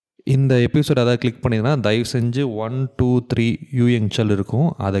இந்த எபிசோட் எதாவது கிளிக் பண்ணிங்கன்னா தயவு செஞ்சு 1 2 3 யூஎங் சல் இருக்கும்,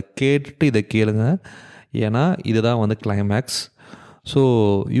 அதை கேட்டுட்டு இதை கேளுங்க. ஏன்னா இதுதான் வந்து கிளைமேக்ஸ். ஸோ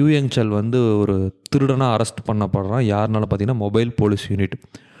யூஎங் சல் வந்து ஒரு திருடனாக அரெஸ்ட் பண்ணப்படுறான். யாருனால பார்த்தீங்கன்னா மொபைல் போலீஸ் யூனிட்.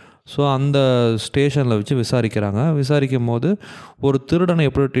 ஸோ அந்த ஸ்டேஷனில் வச்சு விசாரிக்கிறாங்க. விசாரிக்கும் போது ஒரு திருடனை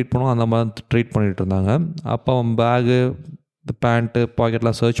எப்படி ட்ரீட் பண்ணுவோம் அந்த மாதிரி ட்ரீட் பண்ணிகிட்டு இருந்தாங்க. அப்போ அவன் பேகு, பேண்ட்டு,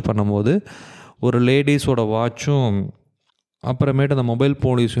 பாக்கெட்லாம் சர்ச் பண்ணும்போது ஒரு லேடிஸோட வாட்சும், அப்புறமேட்டு அந்த மொபைல்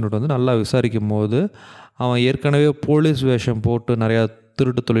போலீஸ் யூனிட் வந்து நல்லா விசாரிக்கும் போது அவன் ஏற்கனவே போலீஸ் வேஷம் போட்டு நிறையா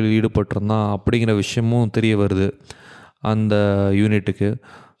திருட்டு தொழிலில் ஈடுபட்டிருந்தான் அப்படிங்கிற விஷயமும் தெரிய வருது அந்த யூனிட்டுக்கு.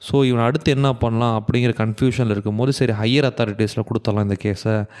 ஸோ இவன் அடுத்து என்ன பண்ணலாம் அப்படிங்கிற கன்ஃபியூஷனில் இருக்கும்போது சரி ஹையர் அத்தாரிட்டிஸில் கொடுத்துடலாம் இந்த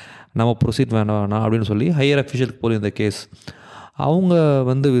கேஸை, நம்ம ப்ரொசீட் வேணாம் அப்படின்னு சொல்லி ஹையர் அஃபிஷியலுக்கு போய் இந்த கேஸ் அவங்க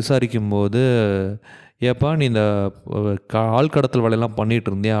வந்து விசாரிக்கும்போது, ஏப்பா நீ இந்த ஆழ்கடத்தல் வேலையெல்லாம்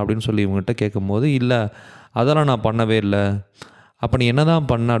பண்ணிகிட்டு இருந்தியா அப்படின்னு சொல்லி இவங்ககிட்ட கேட்கும்போது, இல்லை அதெல்லாம் நான் பண்ணவே இல்லை. அப்போ நீ என்ன தான்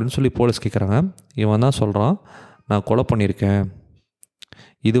பண்ண அப்படின்னு சொல்லி போலீஸ் கேட்குறாங்க. இவன் தான் சொல்கிறான், நான் கொலை பண்ணியிருக்கேன்,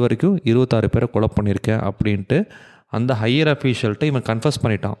 இது வரைக்கும் 26 பேரை கொலை பண்ணியிருக்கேன் அப்படின்ட்டு அந்த ஹையர் அஃபீஷியல்கிட்ட இவன் கன்ஃபஸ்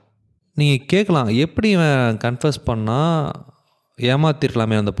பண்ணிட்டான். நீங்கள் கேட்கலாம், எப்படி இவன் கன்ஃபஸ் பண்ணால்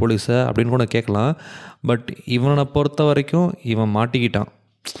ஏமாத்திருக்கலாமே அந்த போலீஸை அப்படின்னு கூட கேட்கலாம். பட் இவனை பொறுத்த வரைக்கும் இவன் மாட்டிக்கிட்டான்.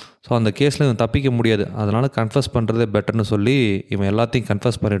 ஸோ அந்த கேஸில் இவன் தப்பிக்க முடியாது. அதனால் கன்ஃபஸ் பண்ணுறதே பெட்டர்னு சொல்லி இவன் எல்லாத்தையும்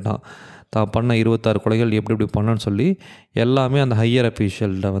கன்ஃபஸ் பண்ணிட்டான். தான் பண்ண 26 கொலைகள் எப்படி எப்படி பண்ணான்னு சொல்லி எல்லாமே அந்த ஹையர்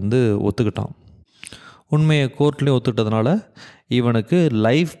அஃபீஷியல்கிட்ட வந்து ஒத்துக்கிட்டான். உண்மையை கோர்ட்லேயும் ஒத்துக்கிட்டதுனால இவனுக்கு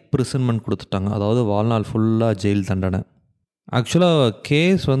லைஃப் ப்ரிசன்மெண்ட் கொடுத்துட்டாங்க, அதாவது வாழ்நாள் ஃபுல்லாக ஜெயில் தண்டனை. ஆக்சுவலாக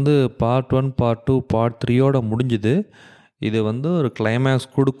கேஸ் வந்து பார்ட் 1 பார்ட் 2 பார்ட் 3யோட முடிஞ்சுது. இது வந்து ஒரு கிளைமேக்ஸ்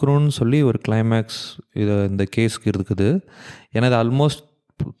கொடுக்கணும்னு சொல்லி ஒரு கிளைமேக்ஸ் இது இந்த கேஸுக்கு இருக்குது. ஏன்னா இது ஆல்மோஸ்ட்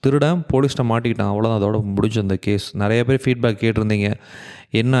திருடன் போலீஸ்ட்டை மாட்டிக்கிட்டான், அவ்வளோதான், அதோட முடிஞ்ச அந்த கேஸ். நிறைய பேர் ஃபீட்பேக் கேட்டிருந்தீங்க,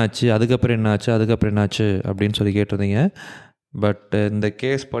 என்னாச்சு அதுக்கப்புறம் என்னாச்சு அதுக்கப்புறம் என்னாச்சு அப்படின்னு சொல்லி கேட்டிருந்தீங்க. பட் இந்த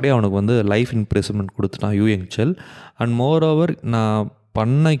கேஸ் படி அவனுக்கு வந்து லைஃப் இம்ப்ரிசன்மெண்ட் கொடுத்துட்டான் யூஎங் சல். அண்ட் மோர் ஓவர் நான்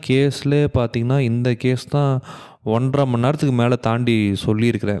பண்ண கேஸ்லேயே பார்த்திங்கன்னா இந்த கேஸ் தான் 1.5 மணி நேரத்துக்கு மேலே தாண்டி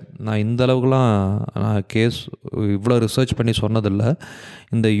சொல்லியிருக்கிறேன். நான் இந்த அளவுக்குலாம் நான் கேஸ் இவ்வளோ ரிசர்ச் பண்ணி சொன்னதில்லை.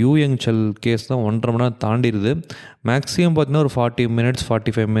 இந்த யூஎங் சல் கேஸ் தான் 1.5 மணி நேரம் தாண்டிடுது. மேக்ஸிமம் பார்த்திங்கன்னா ஒரு 40 மினிட்ஸ்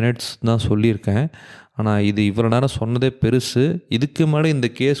 45 மினிட்ஸ் தான் சொல்லியிருக்கேன். ஆனால் இது இவ்வளோ நேரம் சொன்னதே பெருசு. இதுக்கு மேலே இந்த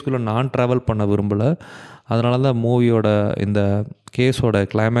கேஸ்குள்ளே நான் ட்ராவல் பண்ண விரும்பலை. அதனால தான் மூவியோட இந்த கேஸோட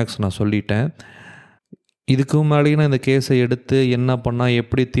கிளைமேக்ஸ் நான் சொல்லிட்டேன். இதுக்கு முன்னாடி நான் இந்த கேஸை எடுத்து என்ன பண்ணால்,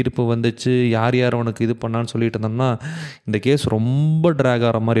 எப்படி தீர்ப்பு வந்துச்சு, யார் யார் அவனுக்கு இது பண்ணான்னு சொல்லிட்டு இருந்தோம்னா இந்த கேஸ் ரொம்ப ட்ராக்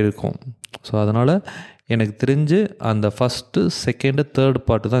ஆகிற மாதிரி இருக்கும். ஸோ அதனால் எனக்கு தெரிஞ்சு அந்த ஃபஸ்ட்டு செகண்டு தேர்டு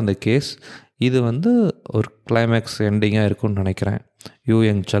பார்ட்டு தான் இந்த கேஸ். இது வந்து ஒரு கிளைமேக்ஸ் எண்டிங்காக இருக்கும்னு நினைக்கிறேன்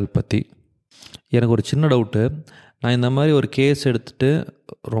யூஎங் சல் பற்றி. எனக்கு ஒரு சின்ன டவுட்டு, நான் இந்த மாதிரி ஒரு கேஸ் எடுத்துகிட்டு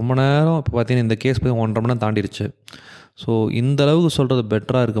ரொம்ப நேரம் இப்போ பார்த்தீங்கன்னா இந்த கேஸ் போய் 1.5 மணி நேரம் தாண்டிடுச்சு. ஸோ இந்த அளவுக்கு சொல்கிறது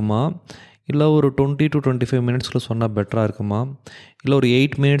பெட்டராக இருக்குமா, இல்லை ஒரு 20 to 25 மினிட்ஸ்க்குள்ளே சொன்னால் பெட்டராக இருக்குமா, இல்லை ஒரு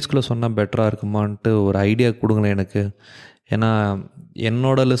 8 மினிட்ஸ்க்குள்ளே சொன்னால் பெட்டராக இருக்குமான்ட்டு ஒரு ஐடியா கொடுங்களேன் எனக்கு. ஏன்னா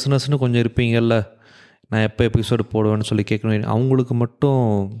என்னோடய லிசனர்ஸ்னு கொஞ்சம் இருப்பீங்கல்ல, நான் எப்போ எபிசோடு போடுவேன்னு சொல்லி கேட்கணும். அவங்களுக்கு மட்டும்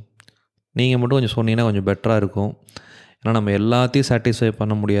நீங்கள் மட்டும் கொஞ்சம் சொன்னீங்கன்னா கொஞ்சம் பெட்டராக இருக்கும். ஏன்னா நம்ம எல்லாத்தையும் சாட்டிஸ்ஃபை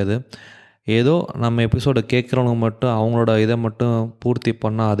பண்ண முடியாது. ஏதோ நம்ம எபிசோடை கேட்குறவங்க மட்டும் அவங்களோட இதை மட்டும் பூர்த்தி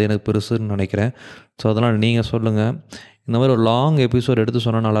பண்ணால் அது எனக்கு பெருசுன்னு நினைக்கிறேன். ஸோ அதனால் நீங்கள் சொல்லுங்கள், இந்த மாதிரி ஒரு லாங் எபிசோட் எடுத்து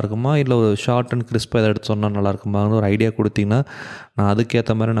சொன்னால் நல்லாயிருக்குமா, இல்லை ஒரு ஷார்ட் அண்ட் கிறிஸ்பாக இதை எடுத்து சொன்னால் நல்லாயிருக்குமான்னு ஒரு ஐடியா கொடுத்தீங்கன்னா நான்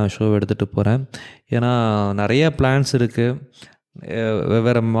அதுக்கேற்ற மாதிரி நான் ஷோவை எடுத்துகிட்டு போகிறேன். ஏன்னா நிறைய பிளான்ஸ் இருக்குது,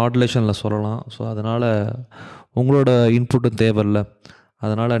 வெவ்வேறு மாடுலேஷனில் சொல்லலாம். ஸோ அதனால் உங்களோட இன்புட்டும் தேவையில்லை.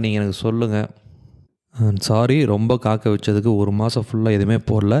 அதனால் நீங்கள் எனக்கு சொல்லுங்கள். சாரி ரொம்ப காக்க வச்சதுக்கு. 1 மாதம் ஃபுல்லாக எதுவுமே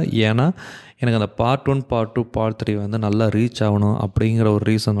போடல. ஏன்னா எனக்கு அந்த பார்ட் 1 பார்ட் 2 பார்ட் 3 வந்து நல்லா ரீச் ஆகணும் அப்படிங்கிற ஒரு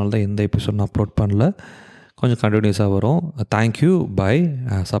ரீசனால் தான் எந்த எபிசோட் நான் அப்லோட் பண்ணல. கொஞ்சம் கண்டினியூஸாக வரும். தேங்க்யூ, பை,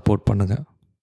 சப்போர்ட் பண்ணுங்கள்.